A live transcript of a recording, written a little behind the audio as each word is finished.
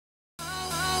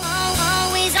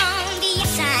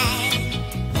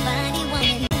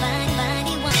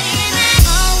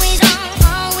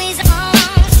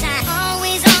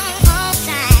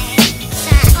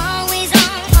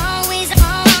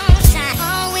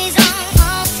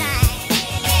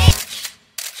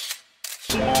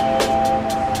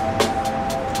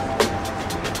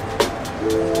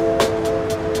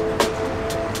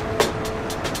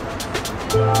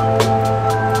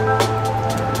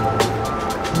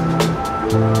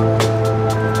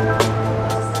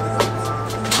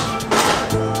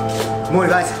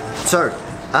So,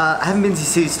 I haven't been to the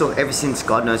city store ever since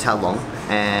God knows how long,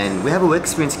 and we have a work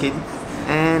experience kid,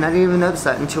 and I didn't even notice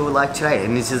that until like today,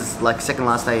 and this is like second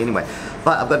last day anyway.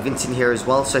 But I've got Vincent here as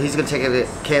well, so he's going to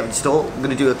take care of the store. I'm going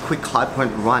to do a quick high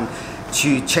point run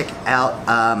to check out,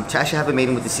 to actually have a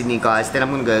meeting with the Sydney guys. Then I'm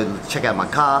going to go check out my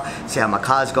car, see how my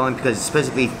car's going, because it's supposed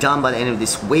to be done by the end of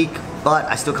this week, but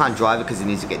I still can't drive it because it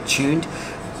needs to get tuned,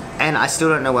 and I still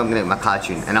don't know when I'm going to get my car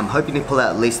tuned, and I'm hoping to pull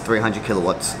out at least 300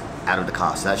 kilowatts out of the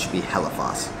car, so that should be hella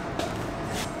fast.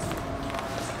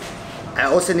 I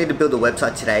also need to build a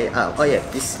website today. Oh yeah,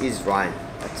 this is Ryan.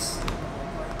 That's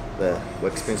the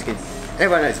work experience kid.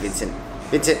 Everyone knows Vincent.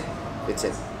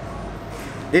 Vincent.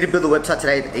 Need to build a website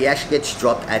today. It actually gets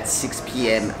dropped at 6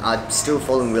 PM. I'm still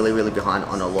falling really behind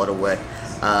on a lot of work.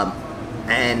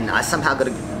 And I somehow got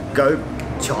to go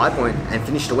to High Point and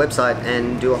finish the website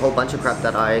and do a whole bunch of crap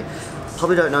that I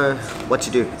probably don't know what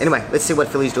to do. Anyway, let's see what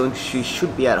Philly's doing. She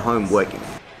should be at home working.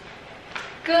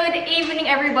 Good evening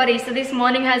everybody. So this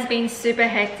morning has been super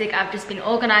hectic. I've just been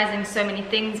organizing so many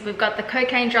things. We've got the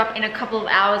KOKAINE drop in a couple of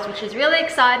hours, which is really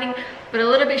exciting, but a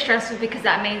little bit stressful because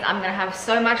that means I'm gonna have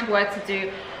so much work to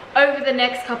do over the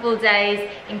next couple of days,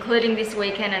 including this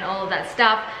weekend and all of that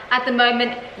stuff. At the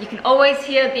moment, you can always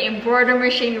hear the embroidery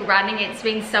machine running. It's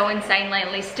been so insane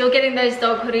lately. Still getting those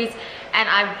dog hoodies, and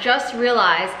I've just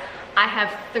realized I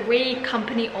have 3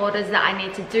 company orders that I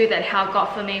need to do that Hao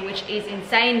got for me, which is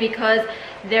insane because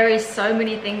there is so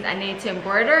many things I need to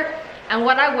embroider. And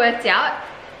what I worked out,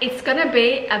 it's gonna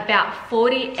be about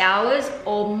 40 hours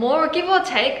or more, give or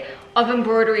take, of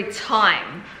embroidery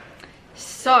time.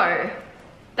 So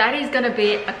that is gonna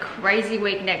be a crazy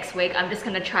week next week. I'm just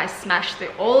gonna try smash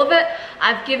through all of it.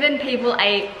 I've given people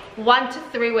a 1 to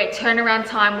 3 week turnaround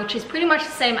time, which is pretty much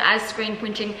the same as screen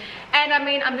printing. And I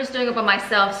mean, I'm just doing it by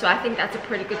myself, so I think that's a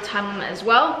pretty good time limit as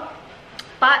well.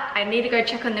 But I need to go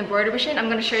check on the embroidery machine. I'm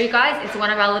gonna show you guys. It's one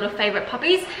of our little favorite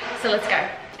puppies. So let's go.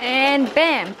 And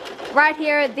bam, right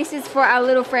here, this is for our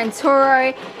little friend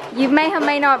Toro. You may or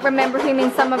may not remember him in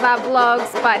some of our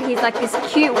vlogs, but he's like this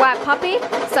cute white puppy,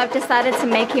 so I've decided to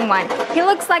make him one. He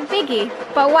looks like Biggie,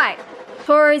 but white.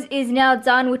 Toro's is now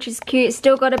done, which is cute.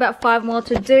 Still got about 5 more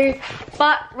to do,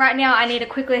 but right now I need to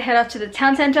quickly head off to the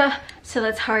town center, so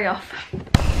let's hurry off.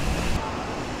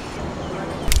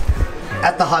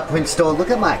 At the High Point store,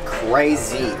 look at my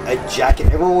crazy jacket.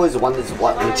 Everyone always wonders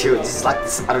what material. This is like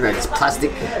this, I don't know, this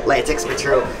plastic latex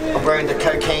material. I'm wearing the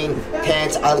KOKAINE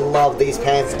pants. I love these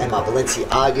pants and my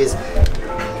Balenciagas.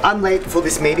 I'm late for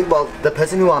this meeting. Well, the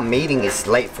person who I'm meeting is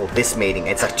late for this meeting.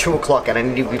 It's like 2 o'clock and I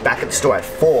need to be back at the store at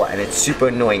 4 and it's super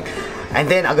annoying. And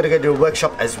then I'm gonna go do a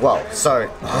workshop as well. So,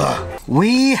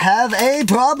 we have a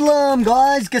problem,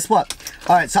 guys. Guess what?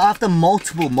 Alright, so after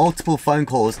multiple phone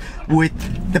calls with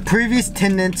the previous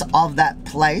tenants of that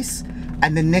place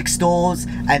and the next doors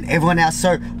and everyone else,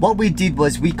 so what we did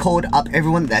was we called up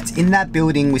everyone that's in that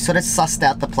building. We sort of sussed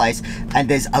out the place, and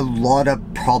there's a lot of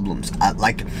problems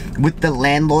like with the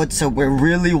landlord, so we're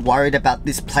really worried about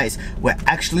this place. We're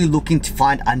actually looking to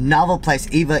find another place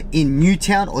either in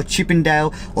Newtown or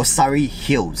Chippendale or Surrey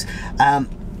Hills.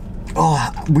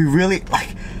 We really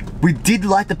we did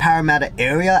like the Parramatta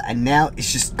area, and now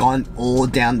it's just gone all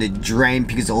down the drain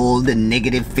because of all the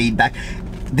negative feedback.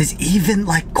 There's even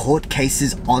like court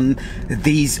cases on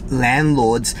these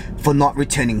landlords for not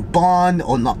returning bond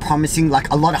or not promising,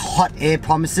 like a lot of hot air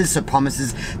promises, so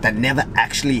promises that never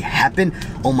actually happen.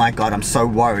 Oh my god, I'm so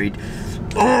worried.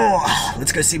 Oh,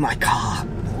 let's go see my car.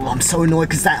 Oh, I'm so annoyed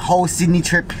because that whole Sydney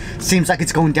trip seems like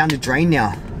it's going down the drain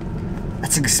now.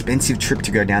 That's an expensive trip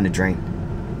to go down the drain.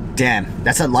 Damn,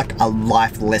 that's like a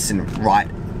life lesson right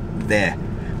there.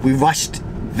 We rushed.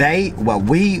 We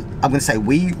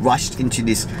rushed into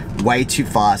this way too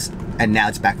fast, and now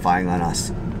it's backfiring on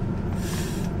us.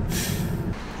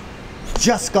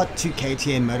 Just got to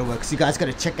KTM Motorworks. You guys got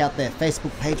to check out their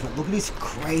Facebook page, but look at this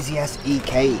crazy ass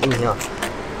EK in here.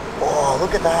 Oh,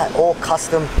 look at that, all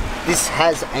custom. This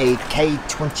has a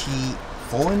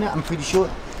K24 in it, I'm pretty sure.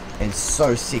 And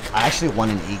so sick. I actually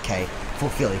want an EK for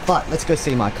Philly, but let's go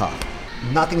see my car.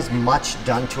 Nothing's much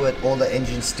done to it. All the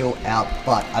engine's still out,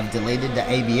 but I've deleted the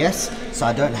ABS, so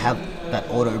I don't have that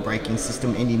auto braking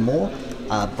system anymore.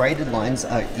 Braided lines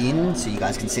are in, so you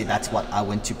guys can see that's what I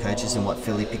went to purchase and what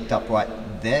Philly picked up right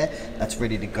there. That's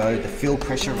ready to go. The fuel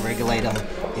pressure regulator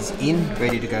is in,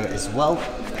 ready to go as well.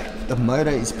 The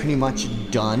motor is pretty much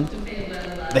done.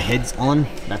 The head's on,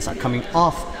 that's not coming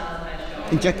off.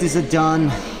 Injectors are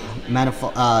done.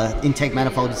 Intake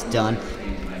manifold is done.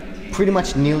 Pretty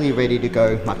much nearly ready to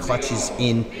go. My clutch is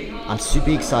in. I'm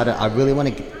super excited. I really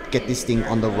want to get this thing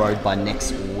on the road by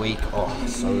next week. Oh,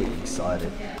 so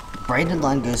excited. braided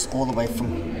line goes all the way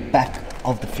from back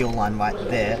of the fuel line right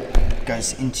there,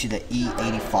 goes into the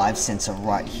E85 sensor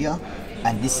right here,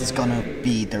 and this is gonna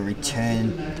be the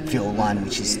return fuel line,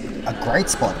 which is a great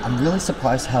spot. I'm really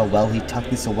surprised how well he tucked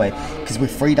this away, because we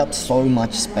freed up so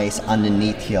much space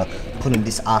underneath here, putting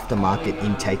this aftermarket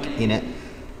intake in it.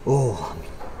 Oh,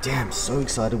 damn, so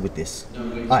excited with this.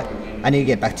 Alright, I need to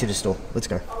get back to the store. Let's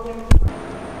go.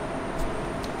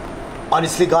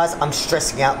 Honestly guys, I'm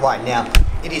stressing out right now.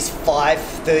 It is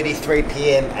 5:33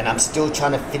 p.m. and I'm still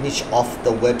trying to finish off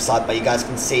the website, but you guys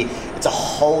can see it's a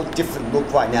whole different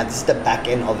look right now. This is the back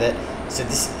end of it. So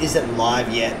this isn't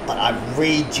live yet, but I've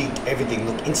rejigged everything.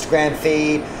 Look, Instagram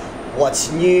feed,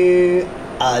 what's new,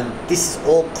 this is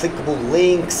all clickable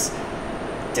links,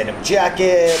 denim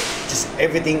jacket, just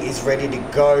everything is ready to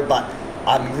go, but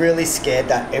I'm really scared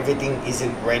that everything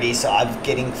isn't ready, so I'm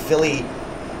getting Philly.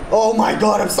 Oh my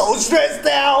god, I'm so stressed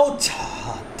out!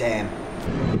 Oh, damn.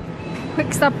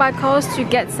 Quick stop by Coles to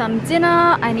get some dinner.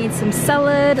 I need some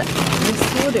salad.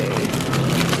 This will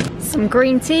do. Some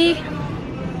green tea.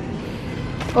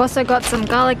 Also got some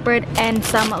garlic bread and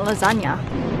some lasagna.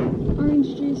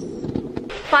 Orange juice.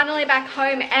 Finally back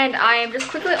home, and I am just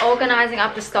quickly organizing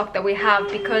up the stock that we have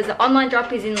because the online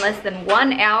drop is in less than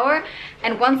 1 hour,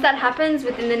 and once that happens,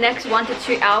 within the next 1 to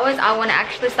 2 hours, I want to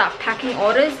actually start packing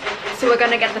orders. So we're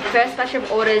going to get the first batch of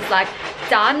orders like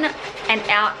done and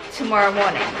out tomorrow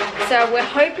morning. So we're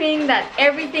hoping that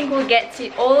everything will get to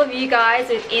all of you guys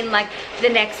within like the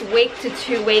next week to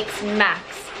 2 weeks max.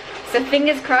 So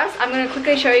fingers crossed. I'm going to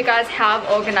quickly show you guys how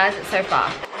I've organized it so far.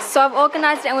 So I've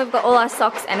organized it and we've got all our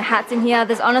socks and hats in here.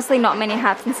 There's honestly not many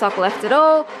hats in stock left at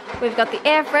all. We've got the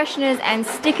air fresheners and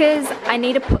stickers. I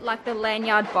need to put like the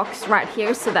lanyard box right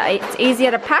here so that it's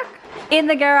easier to pack. In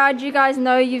the garage, you guys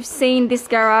know you've seen this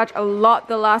garage a lot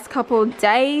the last couple of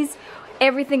days.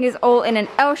 Everything is all in an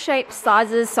L-shaped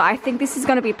sizes, so I think this is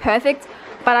going to be perfect.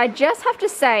 But I just have to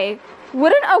say,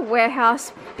 wouldn't a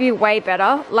warehouse be way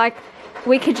better? Like,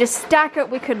 we could just stack it,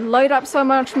 we could load up so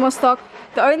much more stock.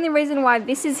 The only reason why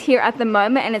this is here at the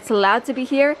moment and it's allowed to be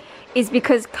here is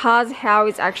because Car's Hao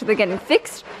is actually getting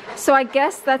fixed. So I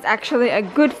guess that's actually a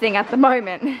good thing at the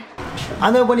moment.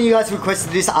 I know one of you guys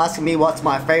requested this, asking me what's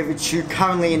my favorite shoe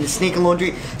currently in the sneaker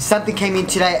laundry. Something came in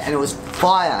today and it was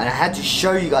fire, and I had to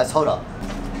show you guys. Hold up.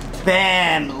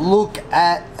 Bam! Look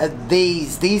at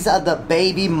these. These are the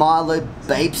Baby Milo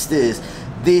Bapesters.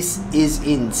 This is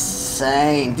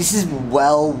insane. This is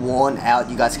well worn out.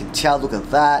 You guys can tell. Look at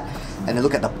that. And then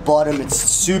look at the bottom. It's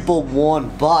super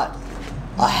worn, but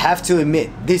I have to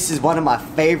admit, this is one of my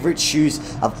favorite shoes.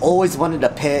 I've always wanted a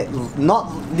pair,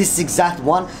 not this exact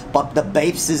one, but the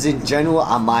Bapesters in general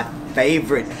are my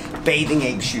favorite bathing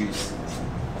ape shoes.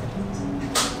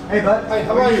 Hey bud. Hi,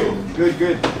 how are you? Good,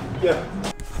 good. Yeah.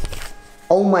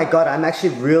 Oh my god, I'm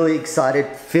actually really excited.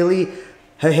 Philly,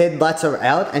 her headlights are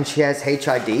out and she has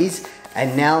HIDs,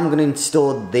 and now I'm gonna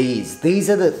install these. This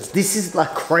is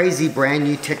like crazy brand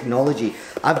new technology.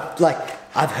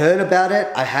 I've heard about it,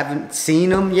 I haven't seen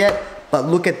them yet, but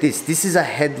look at this. This is a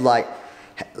headlight.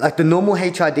 Like the normal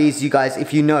HIDs, you guys,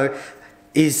 if you know,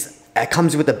 it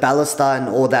comes with a baluster and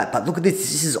all that, but look at this.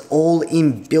 This is all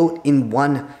built in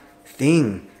one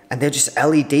thing, and they're just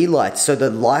LED lights, so the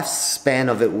lifespan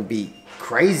of it will be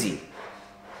crazy.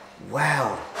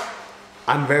 Wow.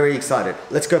 I'm very excited.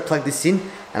 Let's go plug this in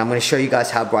and I'm going to show you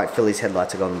guys how bright Philly's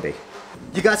headlights are going to be.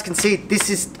 You guys can see this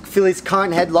is Philly's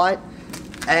current headlight,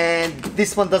 and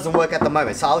this one doesn't work at the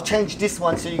moment. So I'll change this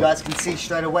one so you guys can see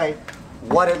straight away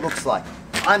what it looks like.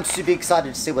 I'm super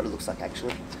excited to see what it looks like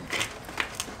actually.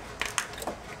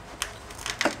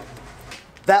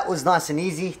 That was nice and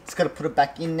easy. Just got to put it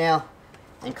back in now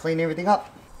and clean everything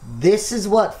up. This is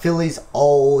what Philly's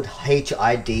old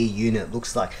HID unit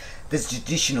looks like. There's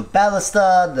traditional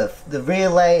baluster, the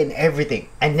relay and everything.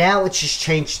 And now it's just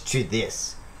changed to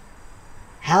this.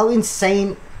 How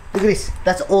insane. Look at this.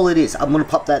 That's all it is. I'm going to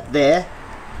pop that there.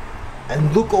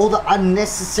 And look all the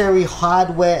unnecessary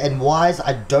hardware and wires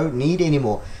I don't need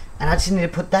anymore. And I just need to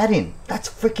put that in. That's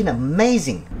freaking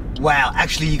amazing. Wow,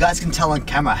 actually you guys can tell on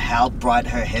camera how bright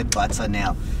her headlights are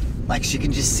now. Like she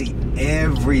can just see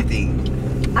everything.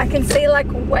 I can see like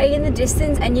way in the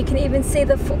distance, and you can even see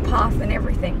the footpath and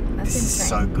everything. That's insane. This is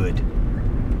so good.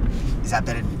 Is that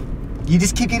better? You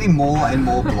just keep getting more and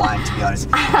more blind, to be honest.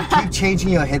 You keep changing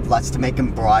your headlights to make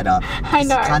them brighter. I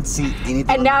know. You can't see anything.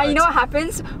 And now you know what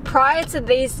happens? Prior to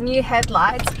these new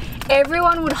headlights,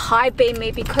 everyone would high beam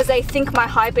me because they think my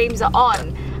high beams are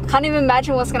on. Can't even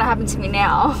imagine what's gonna happen to me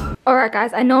now. Alright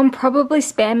guys, I know I'm probably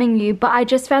spamming you, but I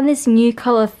just found this new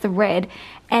color thread,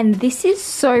 And this is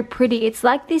so pretty. It's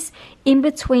like this in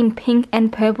between pink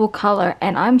and purple color,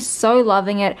 and I'm so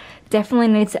loving it. Definitely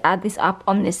need to add this up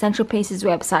on the Essential Pieces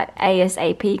website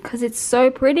ASAP because it's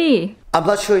so pretty. I'm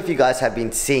not sure if you guys have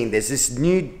been seeing, there's this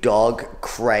new dog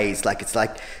craze. Like, it's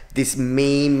like this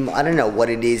meme, I don't know what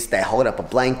it is. They hold up a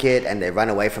blanket and they run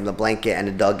away from the blanket and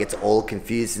the dog gets all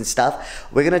confused and stuff.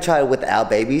 We're gonna try it with our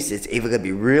babies. It's either gonna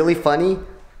be really funny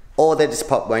or they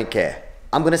just won't care.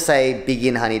 I'm gonna say Biggie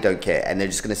and Honey don't care, and they're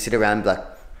just gonna sit around and be like,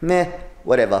 meh,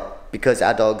 whatever, because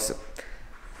our dogs,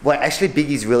 well, actually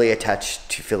Biggie's really attached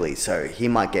to Philly, so he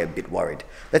might get a bit worried.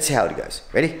 Let's see how it goes.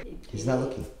 Ready? He's not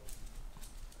looking.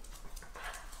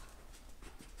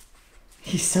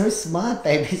 He's so smart,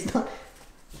 babe. He's not.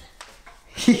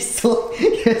 You're so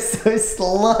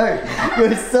slow.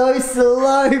 You're so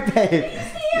slow, babe.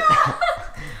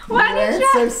 Why did you?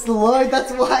 So slow.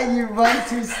 That's why you run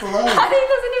too slow. Honey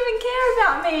doesn't even care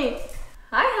about me.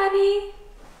 Hi, honey.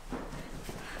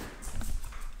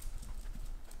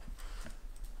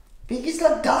 Biggie's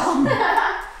not dumb.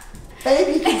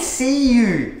 Baby can see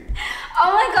you.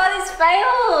 Oh my god, it's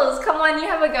fails. Come on, you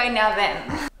have a go now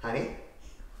then. Honey?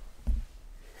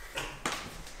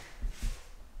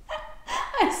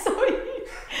 I saw you.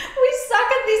 We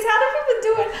suck at this. How do people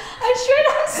do it? I straight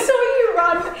up saw you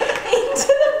run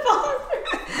into the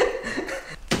bathroom.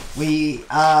 We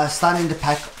are starting to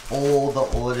pack all the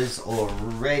orders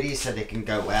already so they can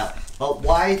go out. But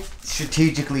why,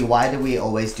 strategically, why do we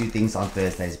always do things on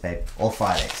Thursdays, babe? Or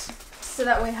Fridays? So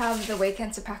that we have the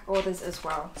weekend to pack orders as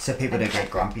well. So people don't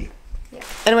get grumpy. Yeah.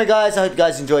 Anyway guys, I hope you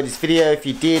guys enjoyed this video. If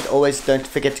you did, always don't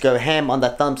forget to go ham on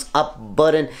that thumbs up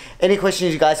button. Any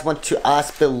questions you guys want to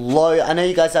ask below. I know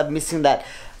you guys are missing that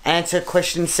answer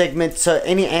question segment. So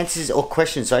any answers or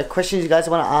questions, questions you guys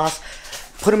want to ask,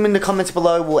 put them in the comments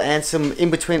below. We'll answer them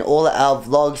in between all of our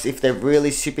vlogs if they're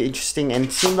really super interesting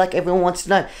and seem like everyone wants to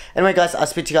know. Anyway guys, I'll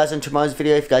speak to you guys on tomorrow's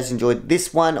video. If you guys enjoyed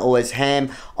this one, always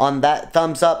ham on that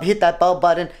thumbs up. Hit that bell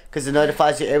button because it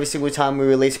notifies you every single time we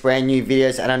release brand new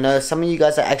videos. And I know some of you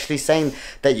guys are actually saying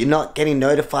that you're not getting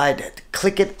notified.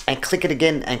 Click it and click it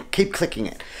again and keep clicking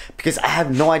it because I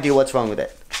have no idea what's wrong with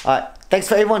it. Alright, thanks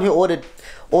for everyone who ordered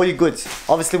all your goods.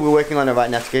 Obviously we're working on it right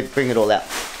now to bring it all out.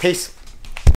 Peace.